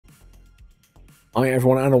Hi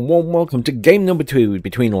everyone, and a warm welcome to game number 2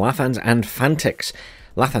 between Lathans and Fantyx.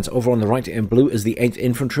 Lathans over on the right in blue as the 8th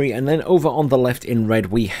Infantry, and then over on the left in red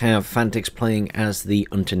we have Fantyx playing as the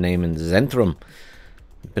Unternehmen Zentrum.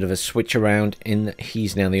 A bit of a switch around in that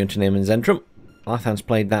he's now the Unternehmen Zentrum. Lathans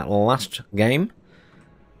played that last game.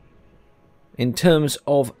 In terms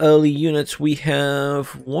of early units, we have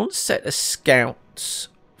one set of scouts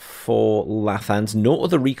for Lathans, no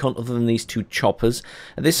other recon other than these two choppers.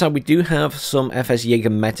 At this side we do have some FS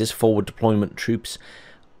Jaeger Metis forward deployment troops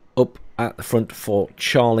up at the front for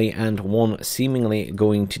Charlie, and one seemingly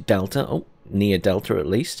going to Delta, oh, near Delta at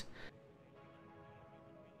least.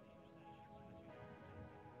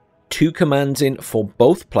 Two commands in for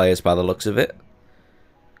both players by the looks of it.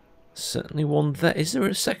 Certainly one there. Is there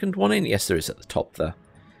a second one in? Yes, there is at the top there.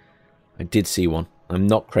 I did see one. I'm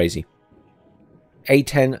not crazy.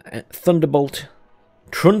 A10 Thunderbolt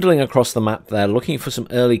trundling across the map there, looking for some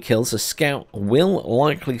early kills. A scout will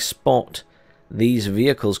likely spot these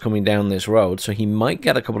vehicles coming down this road, so he might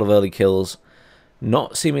get a couple of early kills.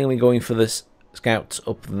 Not seemingly going for the scouts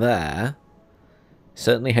up there.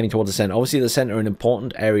 Certainly heading towards the center. Obviously the center an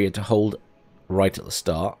important area to hold right at the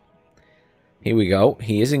start. Here we go.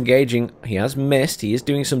 He is engaging. He has missed. He is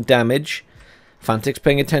doing some damage. Fantyx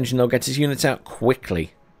paying attention though, gets his units out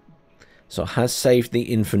quickly. So has saved the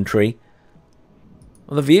infantry.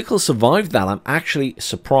 Well, the vehicle survived that. I'm actually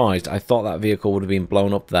surprised. I thought that vehicle would have been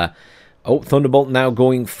blown up there. Oh, Thunderbolt now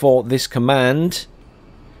going for this command.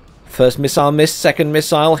 First missile missed. Second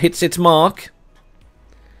missile hits its mark.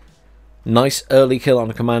 Nice early kill on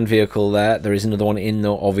a command vehicle there. There is another one in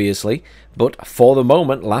though, obviously. But for the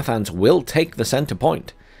moment, Lathans will take the center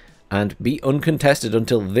point and be uncontested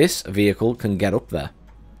until this vehicle can get up there.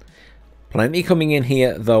 Plenty coming in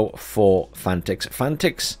here, though, for Fantyx.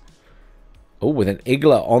 Fantyx, oh, with an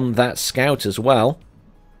Igla on that scout as well.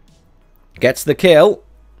 Gets the kill.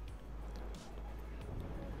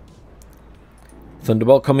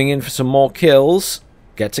 Thunderbolt coming in for some more kills.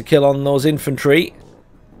 Gets a kill on those infantry.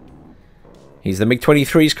 He's the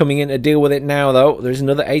MiG-23s coming in to deal with it now, though. There's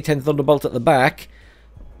another A-10 Thunderbolt at the back.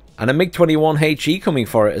 And a MiG-21 HE coming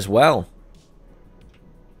for it as well.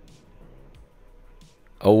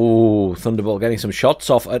 Oh, Thunderbolt getting some shots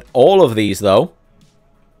off at all of these, though.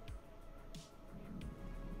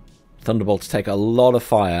 Thunderbolts take a lot of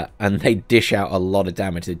fire, and they dish out a lot of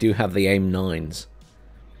damage. They do have the AIM-9s.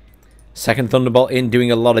 Second Thunderbolt in,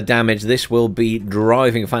 doing a lot of damage. This will be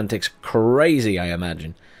driving Fantyx crazy, I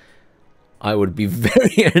imagine. I would be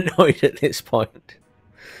very annoyed at this point.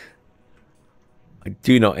 I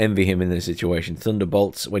do not envy him in this situation.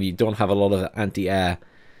 Thunderbolts, when you don't have a lot of anti-air,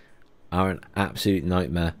 are an absolute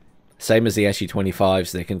nightmare. Same as the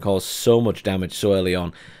SU-25s, they can cause so much damage so early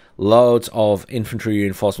on. Loads of infantry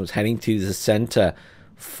reinforcements heading to the center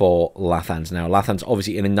for Lathans now. Lathans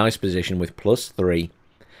obviously in a nice position with +3.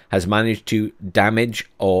 Has managed to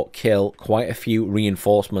damage or kill quite a few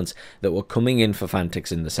reinforcements that were coming in for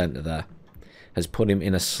Fantyx in the center there. Has put him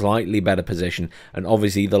in a slightly better position, and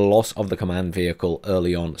obviously the loss of the command vehicle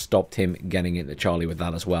early on stopped him getting into Charlie with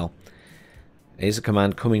that as well. There's a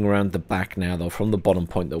command coming around the back now, though, from the bottom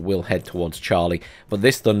point that will head towards Charlie. But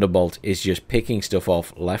this Thunderbolt is just picking stuff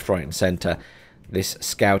off left, right, and center. This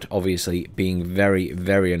scout, obviously, being very,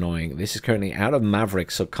 very annoying. This is currently out of Maverick,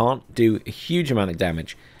 so can't do a huge amount of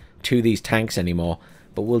damage to these tanks anymore.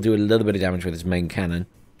 But will do a little bit of damage with his main cannon.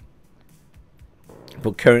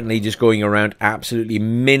 But currently just going around absolutely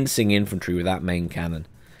mincing infantry with that main cannon.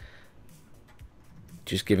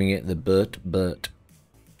 Just giving it the burt.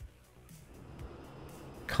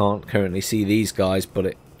 Can't currently see these guys, but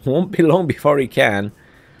it won't be long before he can.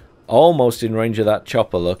 Almost in range of that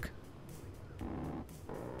chopper, look.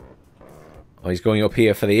 Oh, he's going up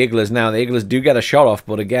here for the Iglas now. The Iglas do get a shot off,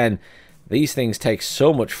 but again, these things take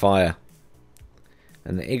so much fire.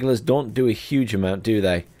 And the Iglas don't do a huge amount, do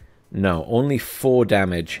they? No, only 4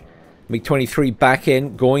 damage. MiG-23 back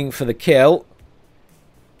in, going for the kill.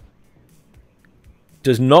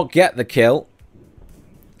 Does not get the kill.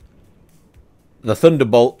 The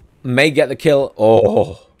Thunderbolt may get the kill.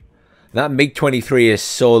 Oh, that MiG-23 is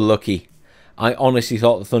so lucky. I honestly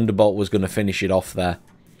thought the Thunderbolt was going to finish it off there.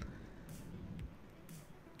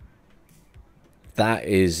 That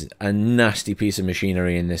is a nasty piece of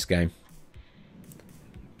machinery in this game.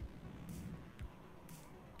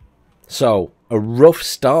 So, a rough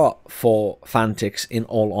start for Fantyx, in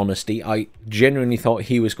all honesty. I genuinely thought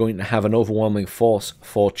he was going to have an overwhelming force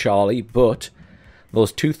for Charlie, but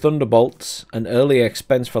those 2 Thunderbolts, an early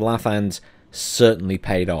expense for Lathans, certainly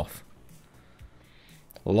paid off.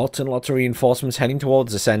 Lots and lots of reinforcements heading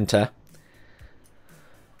towards the center.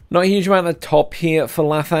 Not a huge amount at the top here for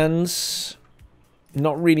Lathans.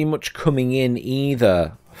 Not really much coming in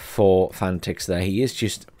either for Fantyx there. He is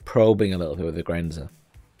just probing a little bit with the Grenzer.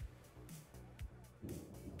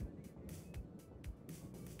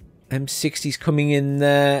 M60's coming in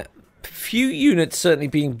there. Few units certainly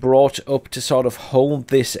being brought up to sort of hold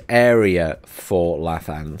this area for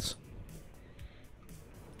Lathans.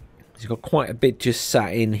 He's got quite a bit just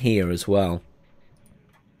sat in here as well.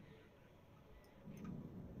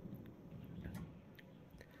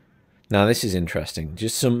 Now this is interesting.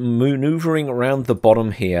 Just some maneuvering around the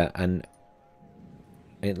bottom here, and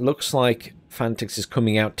it looks like Fantyx is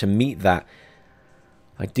coming out to meet that.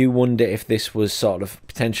 I do wonder if this was sort of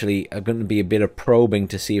potentially going to be a bit of probing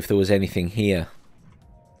to see if there was anything here.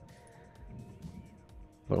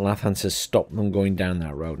 But Lathans has stopped them going down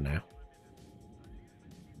that road now.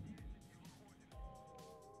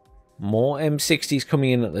 More M60s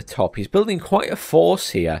coming in at the top. He's building quite a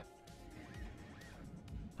force here.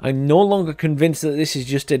 I'm no longer convinced that this is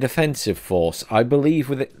just a defensive force. I believe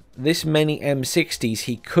with this many M60s,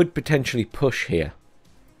 he could potentially push here.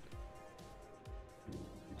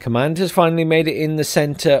 Command has finally made it in the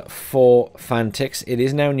centre for Fantyx. It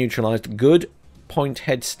is now neutralised. Good point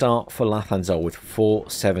head start for Lathans with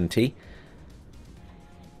 470.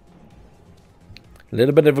 A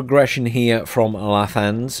little bit of aggression here from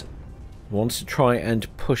Lathans. Wants to try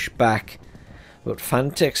and push back. But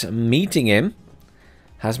Fantyx meeting him.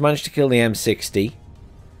 Has managed to kill the M60.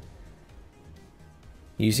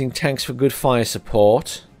 Using tanks for good fire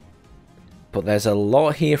support. But there's a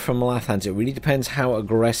lot here from Lathans. It really depends how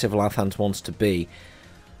aggressive Lathans wants to be.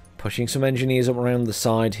 Pushing some engineers up around the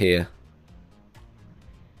side here.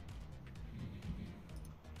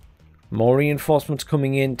 More reinforcements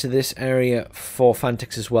coming into this area for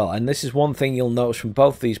Fantyx as well. And this is one thing you'll notice from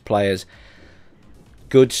both these players.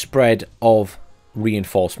 Good spread of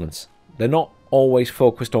reinforcements. They're not always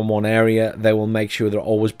focused on one area. They will make sure they're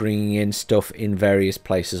always bringing in stuff in various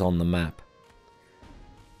places on the map.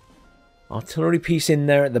 Artillery piece in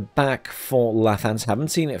there at the back for Lathans.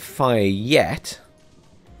 Haven't seen it fire yet.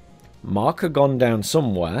 Marker gone down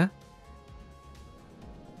somewhere.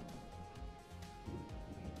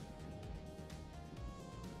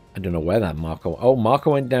 I don't know where that marker... Oh,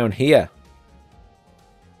 marker went down here.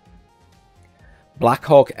 Black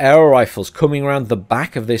Hawk air rifles coming around the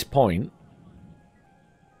back of this point.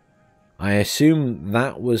 I assume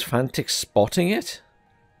that was Fantyx spotting it.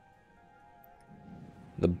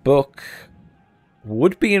 The book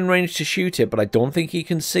would be in range to shoot it, but I don't think he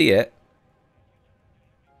can see it.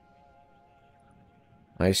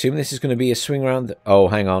 I assume this is going to be a swing around. Oh,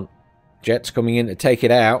 hang on. Jet's coming in to take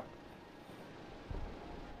it out.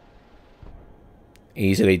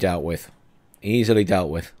 Easily dealt with. Easily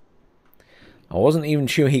dealt with. I wasn't even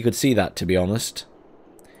sure he could see that, to be honest.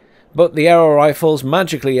 But the arrow rifles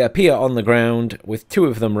magically appear on the ground, with 2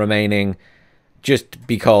 of them remaining, just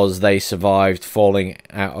because they survived falling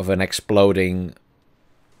out of an exploding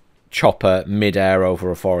chopper mid-air over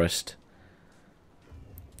a forest.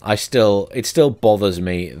 It still bothers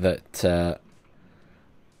me that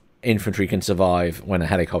infantry can survive when a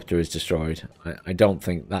helicopter is destroyed. I don't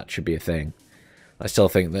think that should be a thing. I still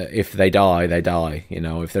think that if they die, they die. You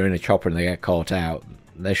know, if they're in a chopper and they get caught out,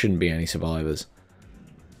 there shouldn't be any survivors.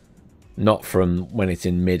 Not from when it's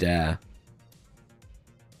in mid-air.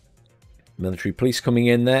 Military police coming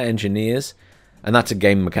in there, engineers. And that's a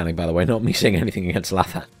game mechanic, by the way, not me saying anything against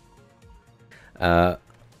Lathan.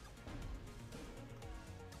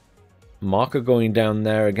 Marker going down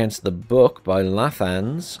there against the book by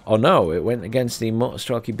Lathans. Oh no, it went against the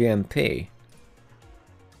Motostraki BMP.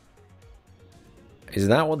 Is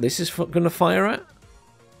that what this is going to fire at?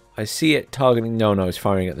 I see it targeting... No, it's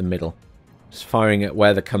firing at the middle. It's firing at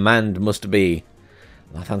where the command must be.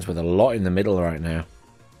 Lathans with a lot in the middle right now.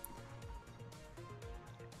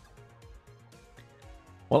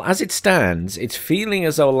 Well, as it stands, it's feeling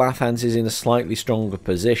as though Lathans is in a slightly stronger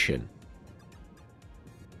position.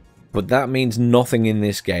 But that means nothing in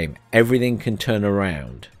this game. Everything can turn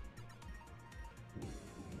around.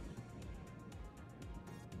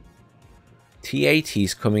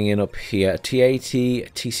 T80's coming in up here.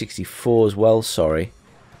 T80, T64 as well, sorry.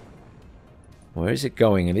 Where is it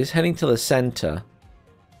going? It is heading to the center.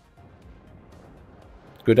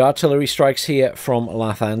 Good artillery strikes here from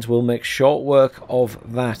Lathans. We'll make short work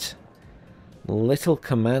of that little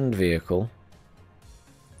command vehicle.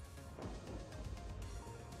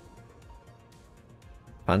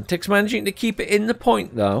 Fantyx managing to keep it in the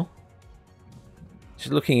point, though.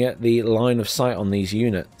 Just looking at the line of sight on these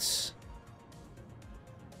units.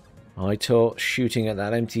 Aitor shooting at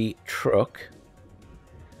that empty truck.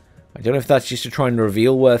 I don't know if that's just to try and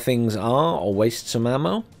reveal where things are or waste some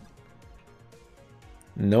ammo.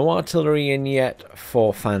 No artillery in yet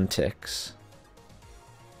for Fantyx.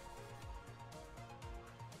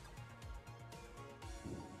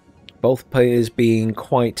 Both players being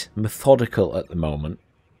quite methodical at the moment,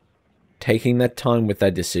 taking their time with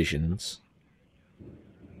their decisions,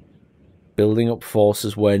 building up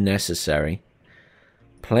forces where necessary.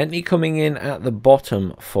 Plenty coming in at the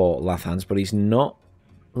bottom for Lathans, but he's not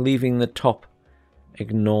leaving the top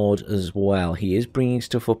ignored as well. He is bringing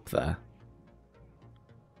stuff up there.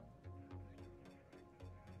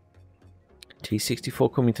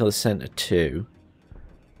 T64 coming to the centre too.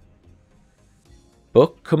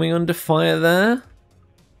 Buck coming under fire there.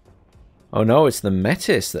 Oh no, it's the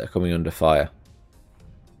Metis that are coming under fire.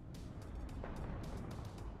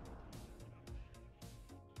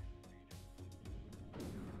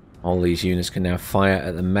 All these units can now fire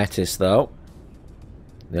at the Metis though.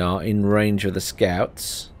 They are in range of the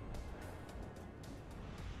scouts.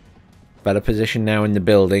 Better position now in the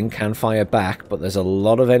building. Can fire back, but there's a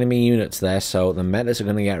lot of enemy units there, so the Metis are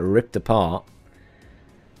going to get ripped apart.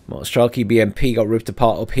 Mostralki BMP got ripped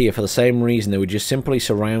apart up here for the same reason. They were just simply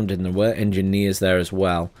surrounded, and there were engineers there as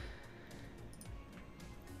well.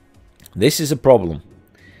 This is a problem.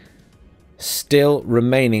 Still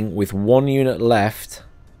remaining with one unit left.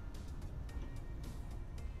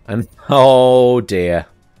 And oh dear.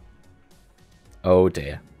 Oh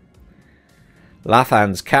dear.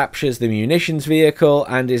 Lathans captures the munitions vehicle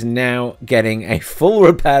and is now getting a full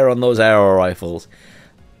repair on those aero rifles.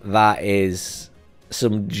 That is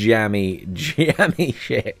some jammy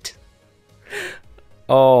shit.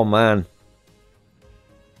 Oh man.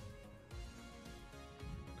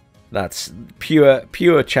 That's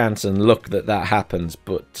pure chance and luck that happens,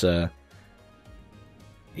 but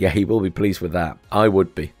yeah, he will be pleased with that. I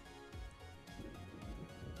would be.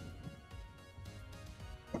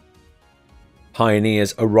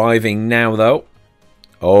 Pioneers arriving now, though.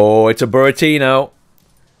 Oh, it's a Buratino.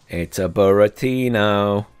 It's a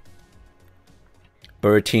Buratino.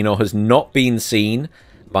 Buratino has not been seen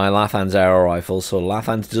by Lathan's aero rifles, so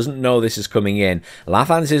Lathans doesn't know this is coming in.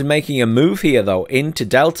 Lathans is making a move here, though, into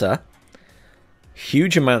Delta.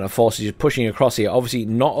 Huge amount of forces just pushing across here. Obviously,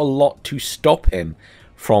 not a lot to stop him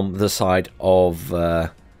from the side of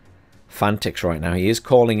Fantyx right now. He is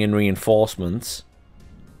calling in reinforcements.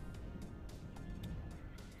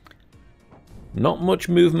 Not much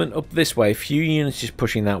movement up this way. Few units just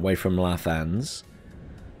pushing that way from Lathans.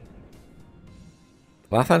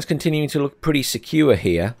 Lathans continuing to look pretty secure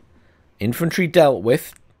here. Infantry dealt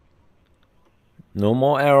with. No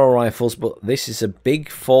more aero rifles, but this is a big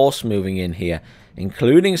force moving in here,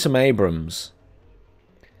 including some Abrams.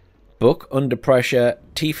 Buck under pressure.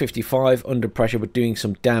 T-55 under pressure, but doing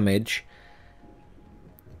some damage.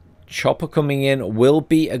 Chopper coming in will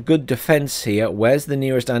be a good defense here. Where's the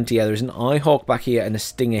nearest anti-air? There's an I-Hawk back here and a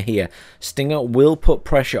Stinger here. Stinger will put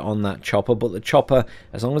pressure on that chopper, but the chopper,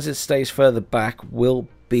 as long as it stays further back, will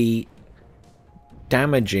be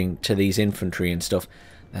damaging to these infantry and stuff.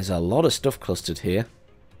 There's a lot of stuff clustered here.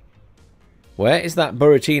 Where is that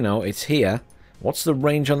Buratino? It's here. What's the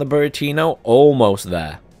range on the Buratino? Almost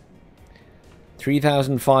there.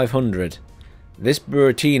 3,500. This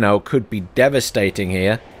Buratino could be devastating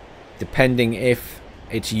here, depending if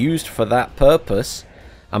it's used for that purpose.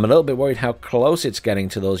 I'm a little bit worried how close it's getting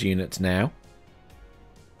to those units now.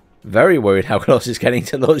 Very worried how close it's getting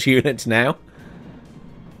to those units now.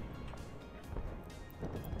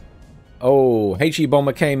 Oh, HE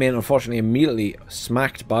bomber came in, unfortunately immediately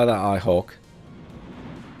smacked by that I-Hawk.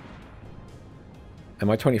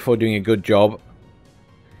 Mi-24 doing a good job.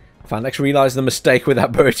 Fantyx realised the mistake with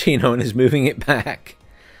that Buratino and is moving it back.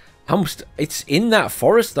 It's in that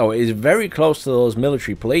forest, though. It is very close to those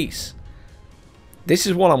military police. This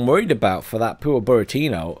is what I'm worried about for that poor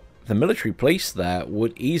Buratino. The military police there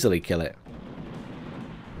would easily kill it.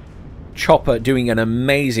 Chopper doing an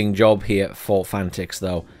amazing job here for Fantyx,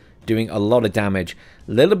 though. Doing a lot of damage.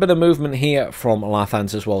 Little bit of movement here from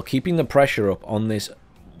Lathans as well. Keeping the pressure up on this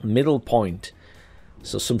middle point.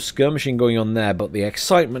 So some skirmishing going on there, but the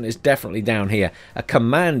excitement is definitely down here. A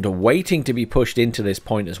command waiting to be pushed into this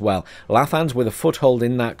point as well. Lathans with a foothold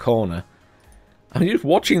in that corner. I'm just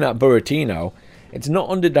watching that Buratino. It's not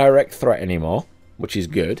under direct threat anymore, which is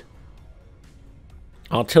good.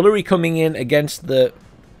 Artillery coming in against the...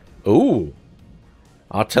 Ooh.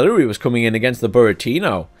 Artillery was coming in against the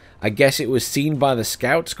Buratino. I guess it was seen by the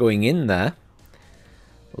scouts going in there.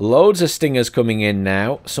 Loads of Stingers coming in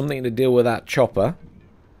now. Something to deal with that chopper.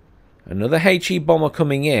 Another HE bomber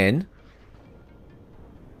coming in.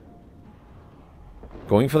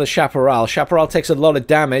 Going for the Chaparral. Chaparral takes a lot of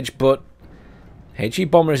damage, but HE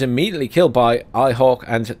Bomber is immediately killed by Ihawk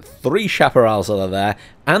and 3 Chaparrals that are there,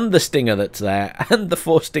 and the Stinger that's there, and the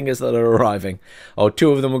 4 Stingers that are arriving. Oh,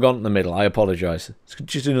 2 of them were gone in the middle. I apologise. It's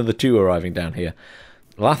just another 2 arriving down here.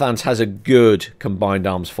 Lathans has a good combined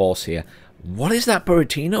arms force here. What is that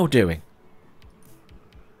Buratino doing?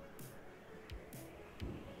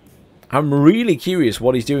 I'm really curious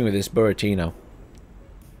what he's doing with this Buratino.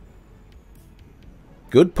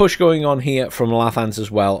 Good push going on here from Lathans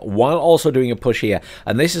as well, while also doing a push here.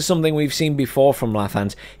 And this is something we've seen before from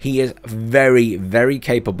Lathans. He is very, very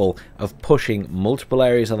capable of pushing multiple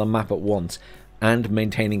areas of the map at once and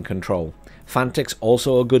maintaining control. Fantyx,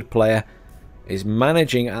 also a good player, is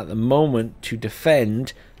managing at the moment to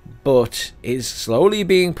defend, but is slowly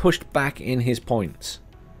being pushed back in his points.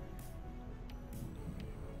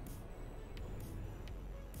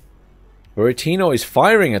 Buratino is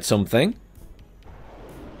firing at something.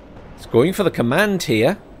 It's going for the command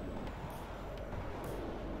here.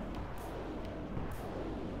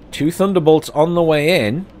 2 Thunderbolts on the way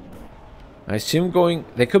in. I assume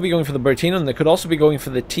they could be going for the Buratino, and they could also be going for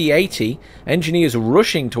the T-80. Engineers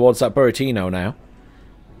rushing towards that Buratino now.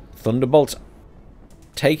 Thunderbolts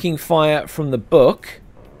taking fire from the Book.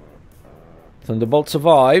 Thunderbolt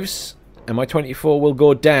survives. Mi-24 will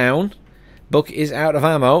go down. Book is out of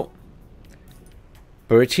ammo.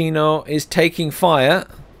 Buratino is taking fire.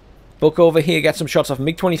 Book over here gets some shots off.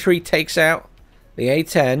 MiG-23 takes out the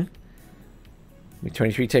A-10.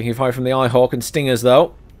 MiG-23 taking fire from the Ihawk and Stingers,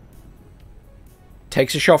 though.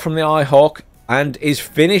 Takes a shot from the Ihawk and is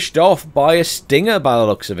finished off by a Stinger by the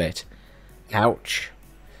looks of it. Ouch.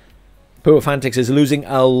 Poor Fantyx is losing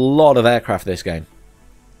a lot of aircraft this game.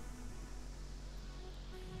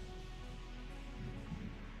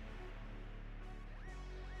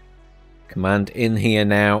 Command in here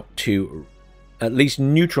now to at least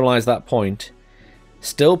neutralize that point.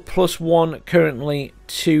 Still +1 currently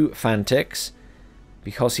to Fantyx,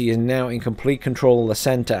 because he is now in complete control of the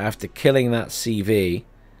center after killing that CV.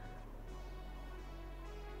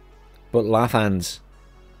 But Lathans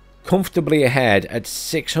comfortably ahead at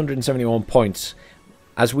 671 points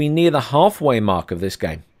as we near the halfway mark of this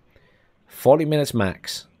game. 40 minutes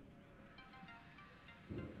max.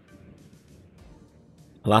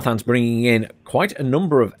 Lathans bringing in quite a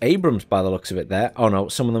number of Abrams by the looks of it there. Oh no,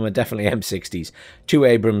 some of them are definitely M60s. 2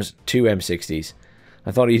 Abrams, 2 M60s.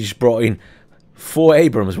 I thought he just brought in 4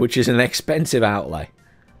 Abrams, which is an expensive outlay.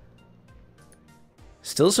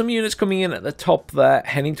 Still some units coming in at the top there,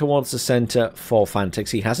 heading towards the centre for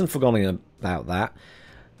Fantyx. He hasn't forgotten about that.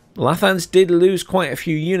 Lathans did lose quite a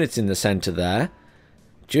few units in the centre there.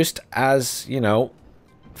 Just as, you know,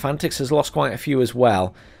 Fantyx has lost quite a few as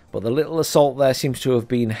well. But the little assault there seems to have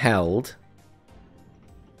been held.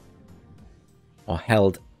 Or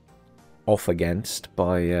held off against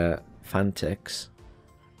by Fantyx.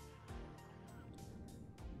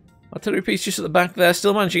 Artillery piece just at the back there.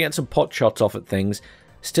 Still managing to get some pot shots off at things.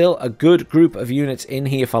 Still a good group of units in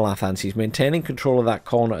here for Lathans. He's maintaining control of that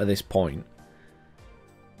corner at this point.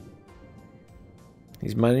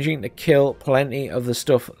 He's managing to kill plenty of the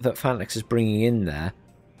stuff that Fantyx is bringing in there.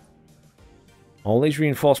 All these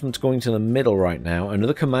reinforcements going to the middle right now.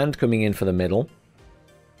 Another command coming in for the middle.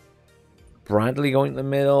 Bradley going to the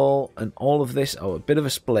middle. And all of this. Oh, a bit of a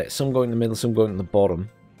split. Some going to the middle, some going to the bottom.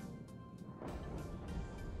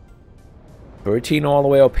 Buratino all the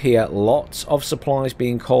way up here. Lots of supplies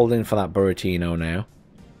being called in for that Buratino now.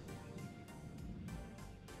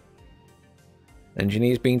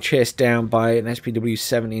 Engineers being chased down by an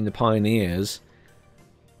SPW-70 the Pioneers.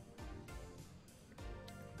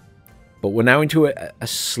 But we're now into a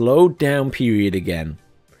slowed down period again.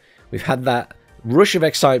 We've had that rush of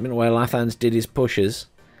excitement where Lathans did his pushes.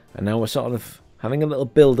 And now we're sort of having a little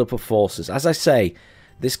build-up of forces. As I say,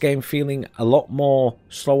 this game feeling a lot more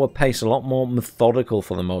slower pace, a lot more methodical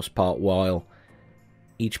for the most part, while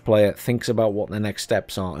each player thinks about what their next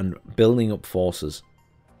steps are and building up forces.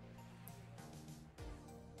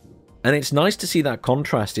 And it's nice to see that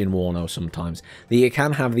contrast in WARNO sometimes. That you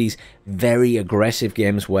can have these very aggressive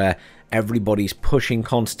games where everybody's pushing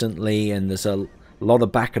constantly and there's a lot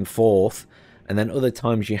of back and forth. And then other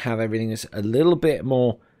times you have everything that's a little bit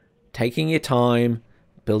more taking your time,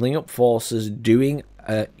 building up forces, doing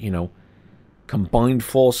a, you know, combined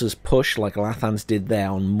forces push like Lathans did there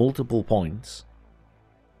on multiple points.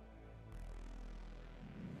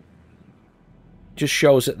 Just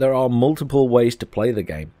shows that there are multiple ways to play the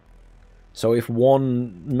game. So if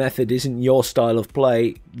one method isn't your style of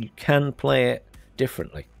play, you can play it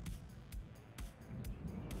differently.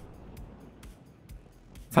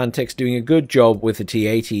 Fantyx doing a good job with the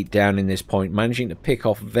T-80 down in this point, managing to pick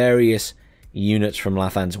off various units from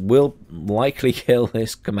Lathans will likely kill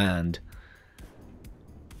this command.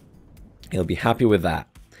 He'll be happy with that.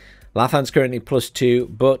 Lathans currently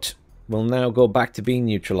 +2, but will now go back to being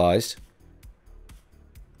neutralized.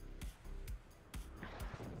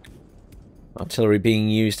 Artillery being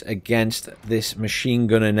used against this machine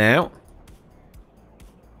gunner now.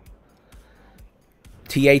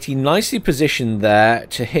 T-80 nicely positioned there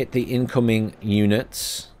to hit the incoming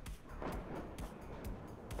units.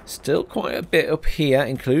 Still quite a bit up here,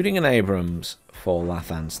 including an Abrams for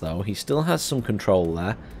Lathans, though. He still has some control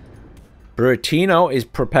there. Buratino is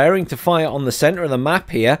preparing to fire on the center of the map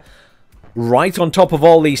here, right on top of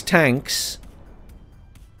all these tanks.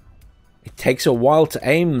 It takes a while to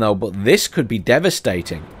aim, though, but this could be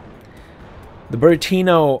devastating. The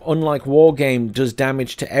Buratino, unlike Wargame, does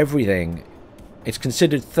damage to everything. It's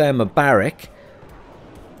considered thermobaric.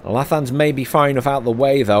 Lathans may be far enough out the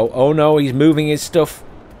way, though. Oh no, he's moving his stuff.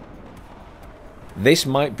 This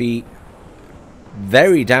might be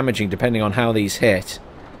very damaging depending on how these hit.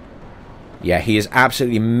 Yeah, he is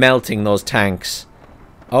absolutely melting those tanks.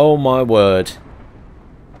 Oh my word.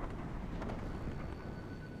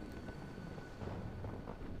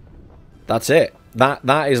 That's it.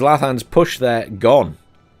 That is Lathan's push there gone.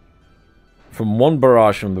 From one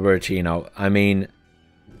barrage from the Buratino. I mean,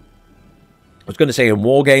 I was going to say in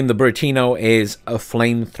Wargame, the Buratino is a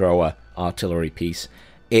flamethrower artillery piece.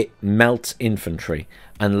 It melts infantry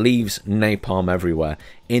and leaves napalm everywhere.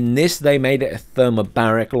 In this, they made it a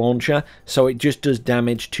thermobaric launcher, so it just does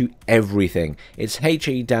damage to everything. Its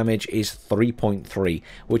HE damage is 3.3,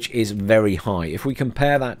 which is very high. If we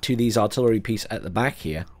compare that to these artillery piece at the back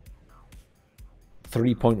here,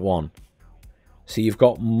 3.1. So you've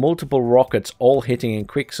got multiple rockets all hitting in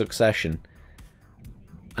quick succession.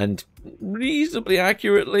 And reasonably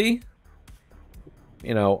accurately.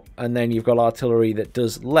 You know, and then you've got artillery that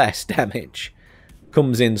does less damage.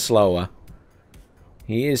 Comes in slower.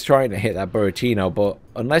 He is trying to hit that Buratino, but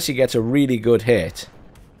unless he gets a really good hit,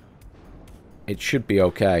 it should be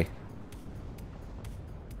okay.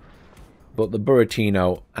 But the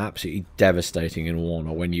Buratino, absolutely devastating in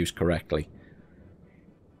WARNO when used correctly.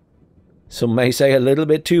 Some may say a little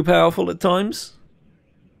bit too powerful at times.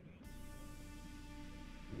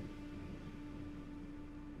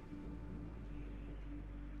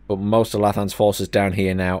 But most of Lathan's forces down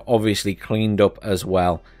here now, obviously cleaned up as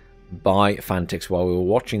well by Fantyx while we were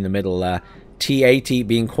watching the middle there. T-80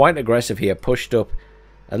 being quite aggressive here, pushed up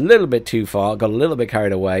a little bit too far, got a little bit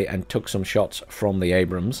carried away and took some shots from the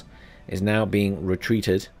Abrams. Is now being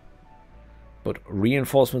retreated. But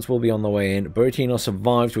reinforcements will be on the way in. Buratino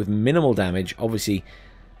survived with minimal damage. Obviously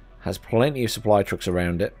has plenty of supply trucks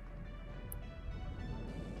around it.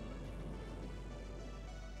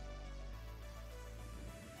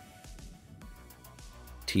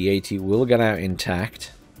 T-80 will get out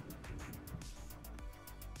intact.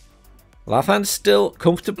 Lathan's still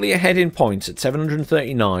comfortably ahead in points at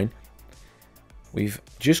 739. We've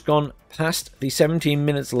just gone past the 17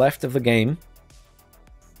 minutes left of the game.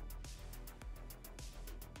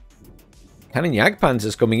 Cannon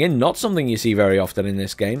Jagdpanzers coming in, not something you see very often in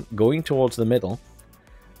this game, going towards the middle.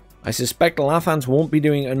 I suspect Lathans won't be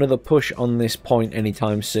doing another push on this point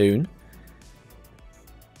anytime soon.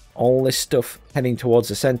 All this stuff heading towards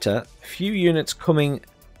the centre. Few units coming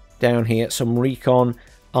down here, some recon,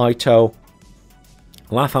 Ito.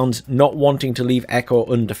 Lathans not wanting to leave Echo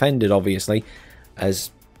undefended, obviously,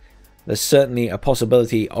 as there's certainly a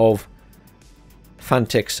possibility of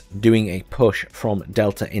Fantyx doing a push from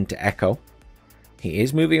Delta into Echo. He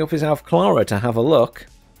is moving up his Alpha Clara to have a look.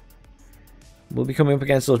 We'll be coming up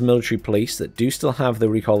against those military police that do still have the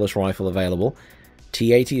recallless rifle available.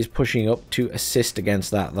 T-80 is pushing up to assist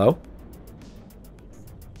against that, though.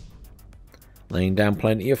 Laying down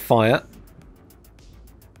plenty of fire.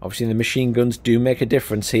 Obviously, the machine guns do make a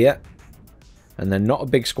difference here. And they're not a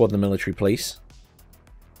big squad, the military police.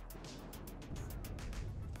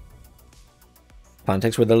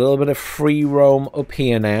 Fantyx with a little bit of free roam up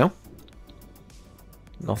here now.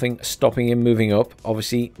 Nothing stopping him moving up.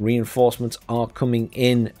 Obviously, reinforcements are coming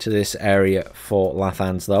in to this area for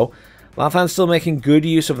Lathans, though. Lathan's still making good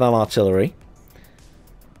use of that artillery.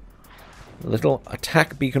 A little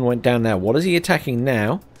attack beacon went down there. What is he attacking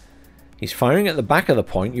now? He's firing at the back of the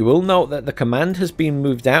point. You will note that the command has been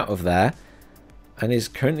moved out of there and is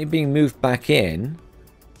currently being moved back in.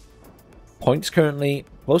 Points currently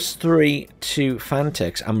 +3 to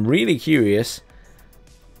Fantyx. I'm really curious.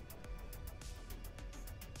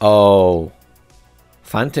 Oh,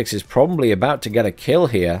 Fantyx is probably about to get a kill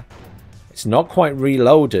here. It's not quite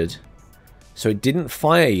reloaded. So it didn't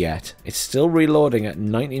fire yet. It's still reloading at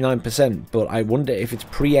 99%, but I wonder if it's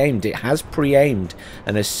pre-aimed. It has pre-aimed,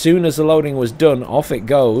 and as soon as the loading was done, off it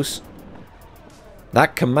goes.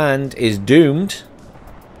 That command is doomed.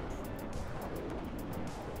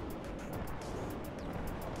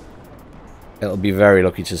 It'll be very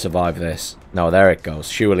lucky to survive this. No, there it goes.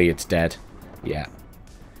 Surely it's dead. Yeah.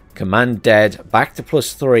 Command dead. Back to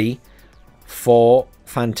 +3 for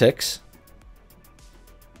Fantyx.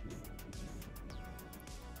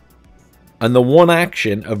 And the one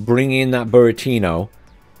action of bringing in that Buratino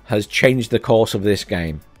has changed the course of this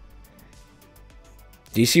game.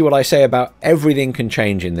 Do you see what I say about everything can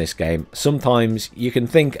change in this game? Sometimes you can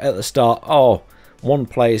think at the start, oh, one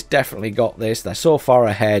player's definitely got this. They're so far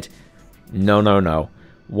ahead. No, no, no.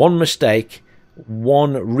 One mistake,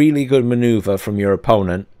 one really good maneuver from your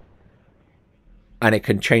opponent, and it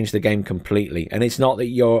can change the game completely. And it's not that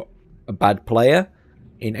you're a bad player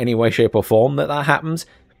in any way, shape or form that happens.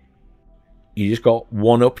 You just got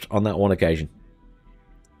one-upped on that one occasion.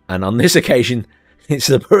 And on this occasion, it's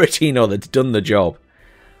the Buratino that's done the job.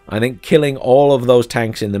 I think killing all of those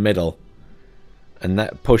tanks in the middle and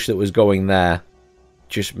that push that was going there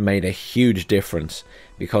just made a huge difference,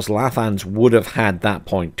 because Lathans would have had that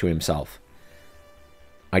point to himself.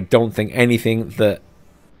 I don't think anything that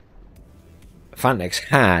Fantyx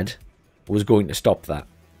had was going to stop that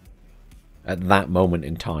at that moment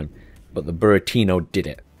in time, but the Buratino did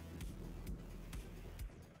it.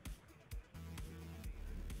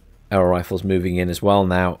 Arrow rifles moving in as well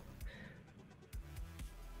now.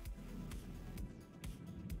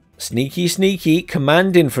 Sneaky, sneaky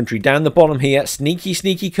command infantry down the bottom here. Sneaky,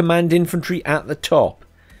 sneaky command infantry at the top.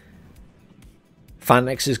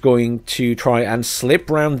 Fantyx is going to try and slip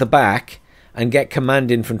round the back and get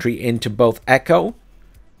command infantry into both Echo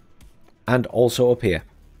and also up here.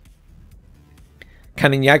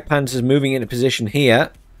 Cannon Jagdpanzers moving into position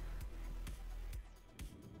here.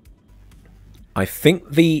 I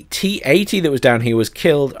think the T-80 that was down here was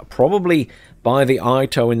killed probably by the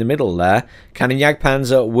Ito in the middle there. Cannon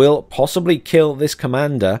Jagdpanzer will possibly kill this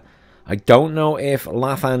commander. I don't know if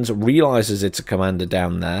Lathans realizes it's a commander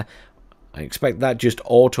down there. I expect that just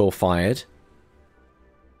auto-fired.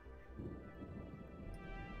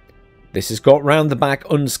 This has got round the back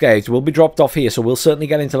unscathed. Will be dropped off here, so we'll certainly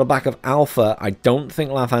get into the back of Alpha. I don't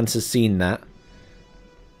think Lathans has seen that.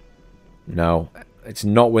 No. It's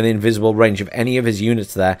not within visible range of any of his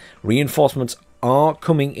units there. Reinforcements are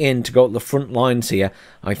coming in to go at the front lines here.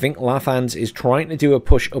 I think Lathans is trying to do a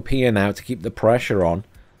push up here now to keep the pressure on.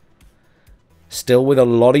 Still with a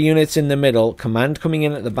lot of units in the middle. Command coming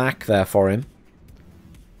in at the back there for him.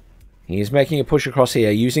 He is making a push across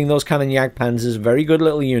here, using those Cannon Jagdpanzers. Very good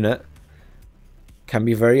little unit. Can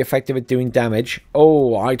be very effective at doing damage.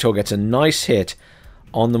 Oh, Ito gets a nice hit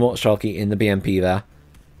on the Motorstrelky in the BMP there,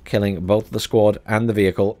 killing both the squad and the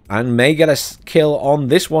vehicle, and may get a kill on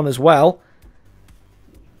this one as well.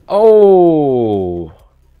 Oh!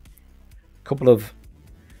 Couple of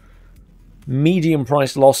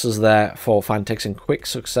medium-priced losses there for Fantyx in quick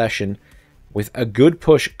succession, with a good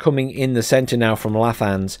push coming in the centre now from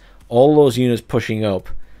Lathans. All those units pushing up.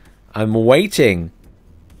 I'm waiting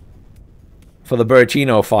for the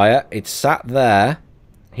Buratino fire. It's sat there.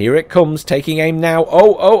 Here it comes, taking aim now.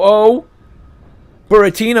 Oh, oh, oh!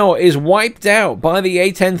 Buratino is wiped out by the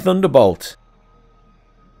A-10 Thunderbolt.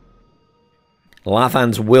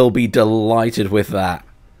 Lathans will be delighted with that.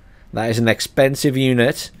 That is an expensive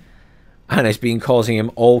unit, and it's been causing him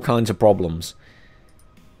all kinds of problems.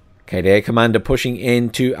 KDA commander pushing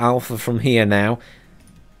into Alpha from here now.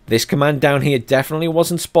 This command down here definitely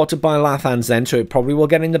wasn't spotted by Lathans then, so it probably will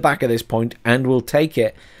get in the back at this point and will take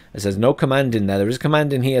it, as there's no command in there. There is a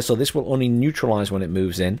command in here, so this will only neutralize when it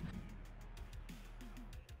moves in.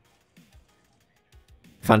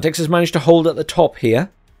 Fantyx has managed to hold at the top here.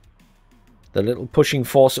 The little pushing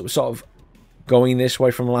force that was sort of going this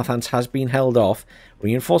way from Lathans has been held off.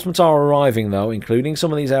 Reinforcements are arriving though, including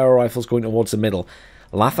some of these aero rifles going towards the middle.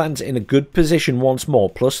 Lathans in a good position once more.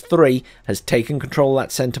 +3 has taken control of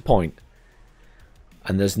that centre point.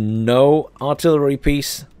 And there's no artillery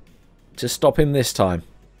piece to stop him this time.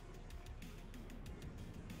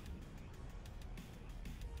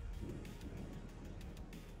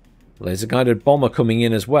 Laser guided bomber coming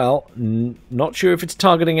in as well. Not sure if it's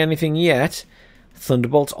targeting anything yet.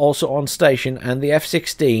 Thunderbolt's also on station, and the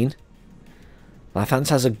F-16. Lathans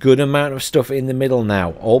has a good amount of stuff in the middle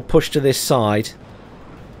now. All pushed to this side.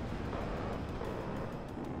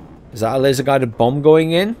 Is that a laser guided bomb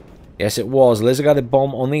going in? Yes, it was. Laser guided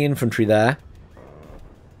bomb on the infantry there.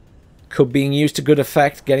 Could being used to good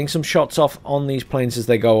effect. Getting some shots off on these planes as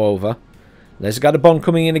they go over. Laser guided bomb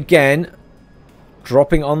coming in again.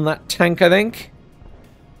 Dropping on that tank, I think.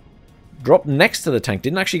 Dropped next to the tank.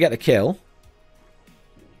 Didn't actually get the kill.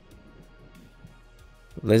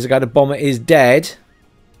 Laser Guided Bomber is dead.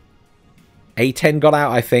 A-10 got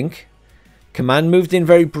out, I think. Command moved in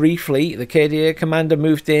very briefly. The KDA commander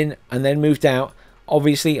moved in and then moved out.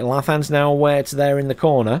 Obviously, Lathan's now aware it's there in the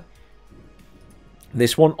corner.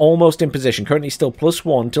 This one almost in position. Currently still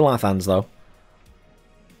 +1 to Lathans, though.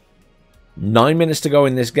 9 minutes to go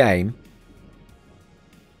in this game.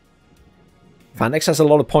 Fantyx has a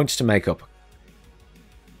lot of points to make up.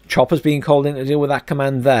 Chopper's being called in to deal with that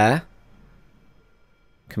command there.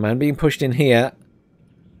 Command being pushed in here.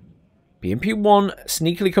 BMP-1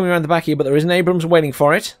 sneakily coming around the back here, but there is an Abrams waiting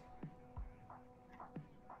for it.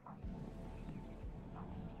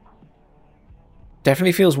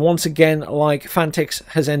 Definitely feels once again like Fantyx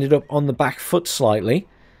has ended up on the back foot slightly.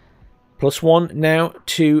 +1 now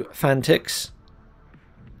to Fantyx.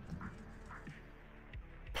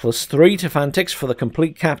 +3 to Fantyx for the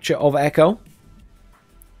complete capture of Echo.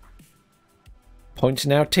 Points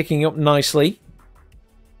now ticking up nicely.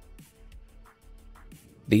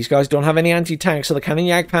 These guys don't have any anti-tank, so the cannon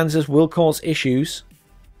Jagdpanzers will cause issues.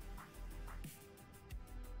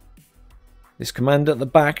 This command at the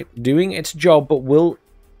back doing its job, but will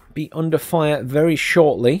be under fire very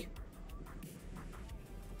shortly.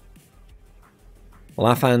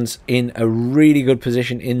 Lathans in a really good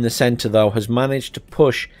position in the center, though. Has managed to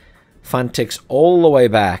push Fantyx all the way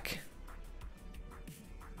back.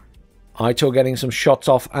 Ito getting some shots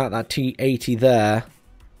off at that T-80 there.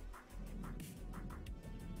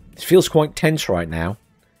 It feels quite tense right now.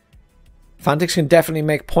 Fantyx can definitely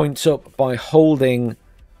make points up by holding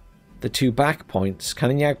the 2 back points.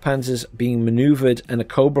 Cannon Jagdpanzers being maneuvered and a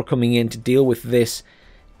Cobra coming in to deal with this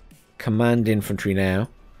command infantry now.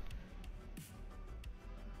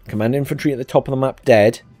 Command infantry at the top of the map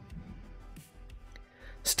dead.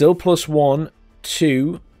 Still +1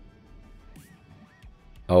 to...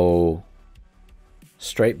 Oh.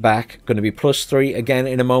 Straight back. Going to be +3 again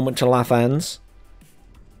in a moment to Lathans.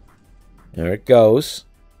 There it goes.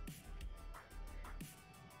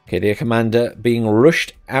 KDA commander being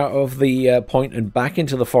rushed out of the point and back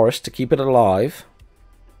into the forest to keep it alive.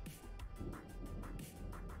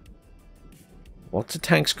 Lots of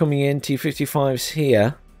tanks coming in. T-55s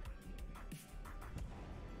here.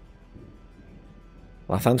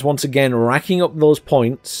 Lathans once again racking up those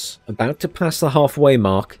points. About to pass the halfway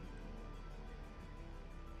mark.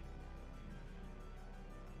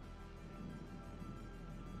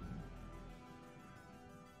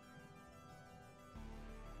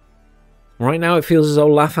 Right now it feels as though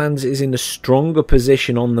Lathans is in a stronger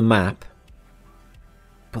position on the map.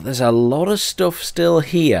 But there's a lot of stuff still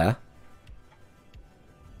here.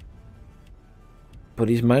 But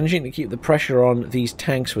he's managing to keep the pressure on these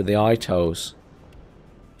tanks with the Itos.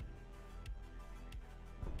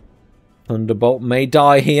 Thunderbolt may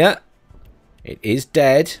die here. It is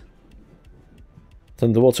dead.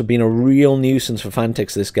 Thunderbolts have been a real nuisance for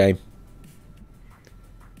Fantyx this game.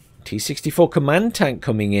 T-64 command tank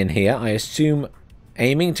coming in here. I assume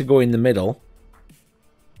aiming to go in the middle.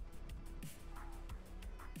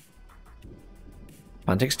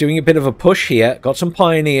 Fantyx doing a bit of a push here. Got some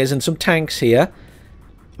pioneers and some tanks here.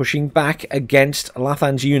 Pushing back against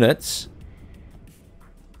Lathan's units.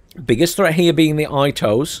 Biggest threat here being the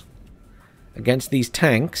Itos against these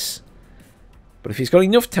tanks. But if he's got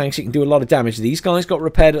enough tanks, he can do a lot of damage. These guys got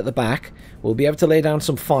repaired at the back. We'll be able to lay down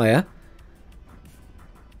some fire.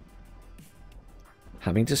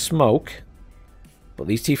 Having to smoke. But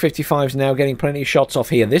these T-55s now getting plenty of shots off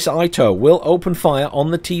here. This Ito will open fire on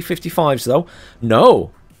the T-55s, though.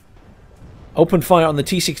 No! Open fire on the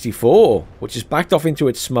T-64, which is backed off into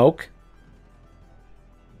its smoke.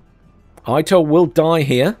 Ito will die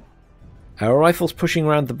here. Our rifle's pushing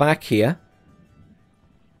around the back here.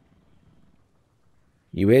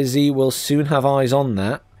 UAZ will soon have eyes on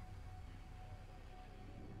that.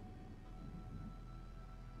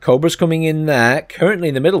 Cobra's coming in there.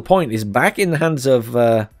 Currently, the middle point is back in the hands of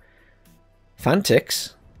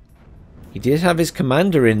Fantyx. He did have his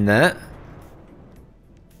commander in there.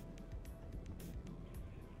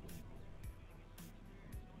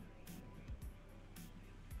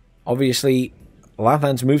 Obviously,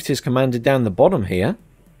 Lathan's moved his commander down the bottom here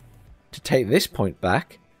to take this point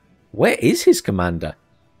back. Where is his commander?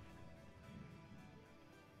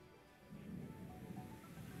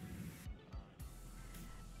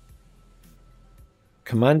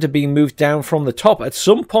 Commander being moved down from the top. At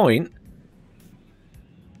some point,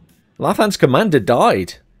 Lathan's commander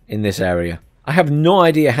died in this area. I have no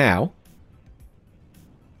idea how,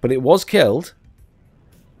 but it was killed.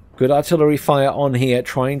 Good artillery fire on here,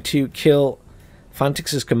 trying to kill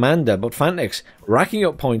Fantyx's commander, but Fantyx, racking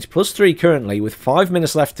up points, +3 currently, with 5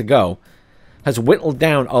 minutes left to go, has whittled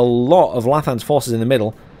down a lot of Lathans forces in the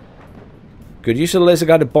middle. Good use of the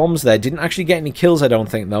laser-guided bombs there. Didn't actually get any kills, I don't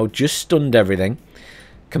think, though. Just stunned everything.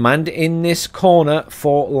 Command in this corner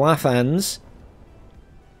for Lathans.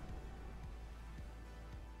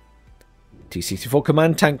 T-64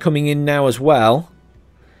 command tank coming in now as well.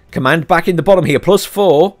 Command back in the bottom here,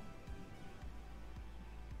 +4.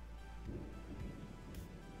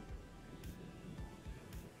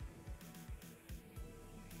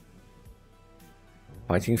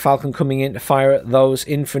 Fighting Falcon coming in to fire at those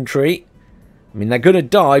infantry. I mean, they're going to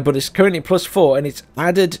die, but it's currently +4, and it's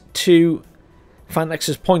added to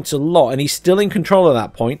Fantyx's points a lot, and he's still in control of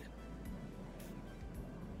that point.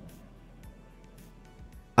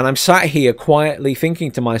 And I'm sat here quietly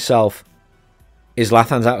thinking to myself, is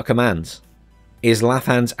Lathans out of commands? Is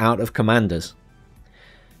Lathans out of commanders?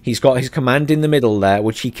 He's got his command in the middle there,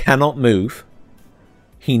 which he cannot move.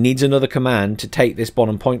 He needs another command to take this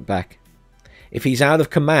bottom point back. If he's out of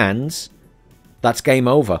commands, that's game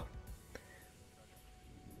over.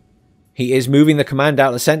 He is moving the command out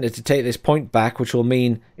of the centre to take this point back, which will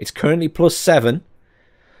mean it's currently +7.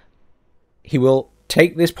 He will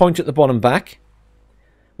take this point at the bottom back,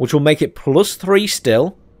 which will make it +3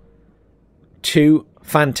 still to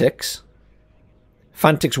Fantyx.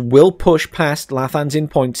 Fantyx will push past Lathans in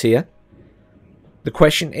points here. The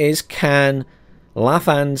question is, can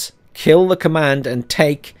Lathans kill the command and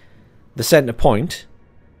take the centre point?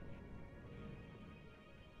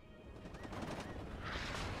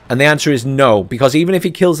 And the answer is no, because even if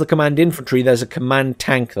he kills the command infantry, there's a command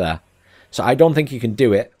tank there. So I don't think you can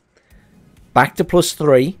do it. Back to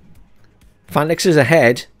 +3. Fantyx is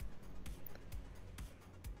ahead.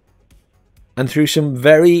 And through some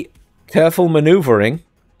very careful manoeuvring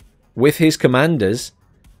with his commanders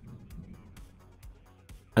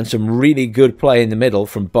and some really good play in the middle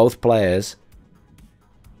from both players,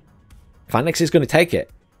 Fantyx is going to take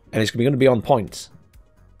it. And it's going to be on points.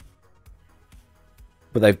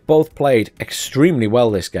 But they've both played extremely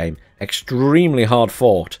well this game. Extremely hard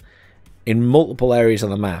fought in multiple areas of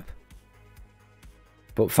the map.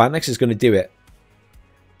 But Fantyx is going to do it.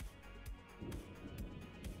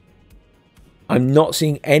 I'm not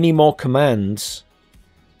seeing any more commands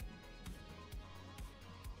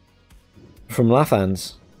from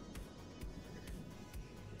Lathans.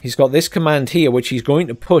 He's got this command here, which he's going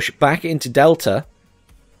to push back into Delta.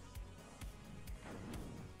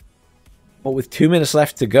 But with 2 minutes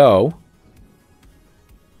left to go,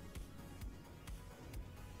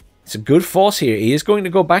 it's a good force here. He is going to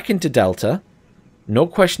go back into Delta. No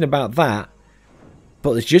question about that.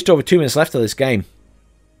 But there's just over 2 minutes left of this game.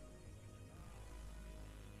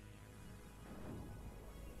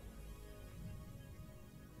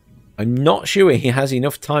 I'm not sure he has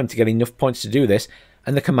enough time to get enough points to do this.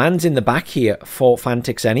 And the command's in the back here for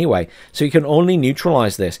Fantyx anyway. So he can only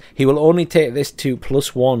neutralise this. He will only take this to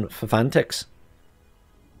 +1 for Fantyx.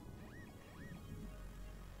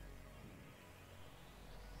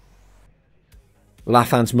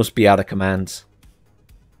 Lathans must be out of commands.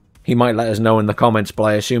 He might let us know in the comments, but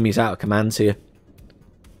I assume he's out of commands here.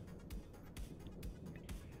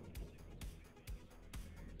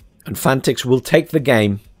 And Fantyx will take the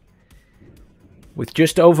game with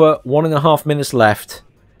just over 1.5 minutes left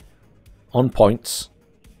on points.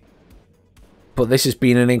 But this has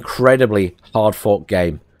been an incredibly hard-fought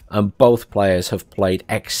game, and both players have played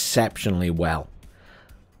exceptionally well.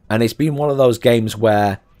 And it's been one of those games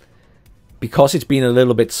where, because it's been a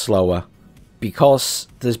little bit slower, because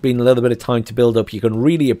there's been a little bit of time to build up, you can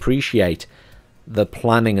really appreciate the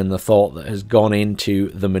planning and the thought that has gone into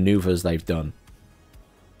the maneuvers they've done.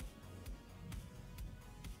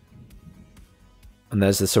 And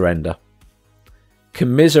there's the surrender.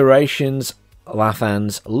 Commiserations,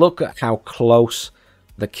 Lathans. Look at how close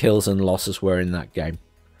the kills and losses were in that game.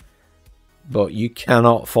 But you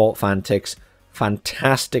cannot fault Fantyx.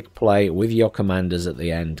 Fantastic play with your commanders at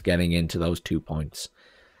the end, getting into those 2 points.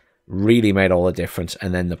 Really made all the difference.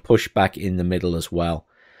 And then the pushback in the middle as well.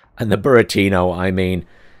 And the Buratino, I mean,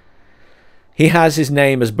 he has his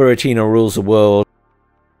name as Buratino Rules the World.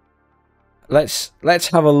 Let's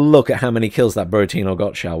have a look at how many kills that Buratino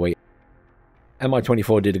got, shall we?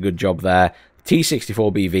 MI24 did a good job there.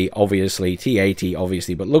 T64BV, obviously. T80,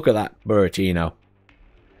 obviously. But look at that Buratino.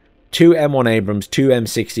 2 M1 Abrams, 2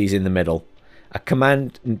 M60s in the middle.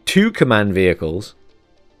 Two command vehicles.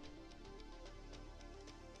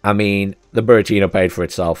 I mean, the Buratino paid for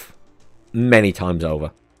itself many times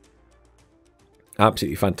over.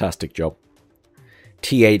 Absolutely fantastic job.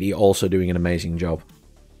 T80 also doing an amazing job.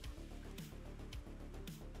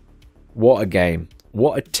 What a game.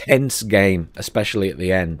 What a tense game, especially at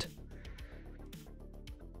the end.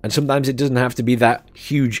 And sometimes it doesn't have to be that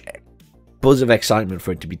huge buzz of excitement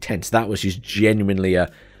for it to be tense. That was just genuinely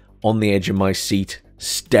on the edge of my seat,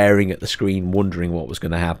 staring at the screen, wondering what was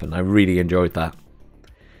going to happen. I really enjoyed that.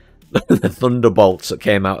 The Thunderbolts that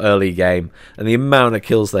came out early game, and the amount of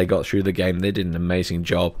kills they got through the game, they did an amazing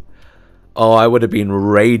job. Oh, I would have been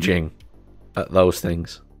raging at those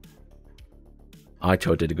things.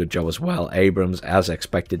 Ito did a good job as well. Abrams, as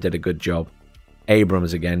expected, did a good job.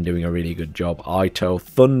 Abrams again doing a really good job. Ito,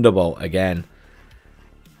 Thunderbolt again.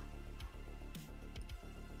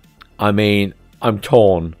 I mean, I'm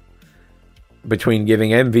torn between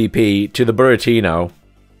giving MVP to the Buratino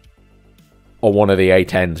or one of the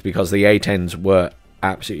A10s, because the A10s were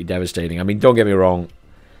absolutely devastating. I mean, don't get me wrong,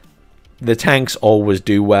 the tanks always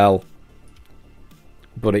do well,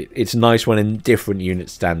 but it's nice when a different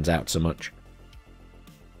unit stands out so much.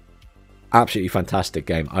 Absolutely fantastic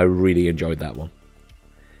game. I really enjoyed that one.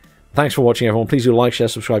 Thanks for watching, everyone. Please do like, share,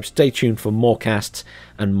 subscribe. Stay tuned for more casts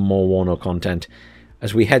and more WARNO content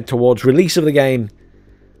as we head towards release of the game.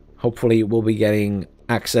 Hopefully we'll be getting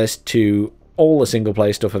access to all the single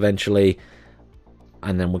player stuff eventually,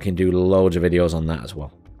 and then we can do loads of videos on that as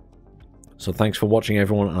well. So thanks for watching,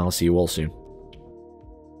 everyone, and I'll see you all soon.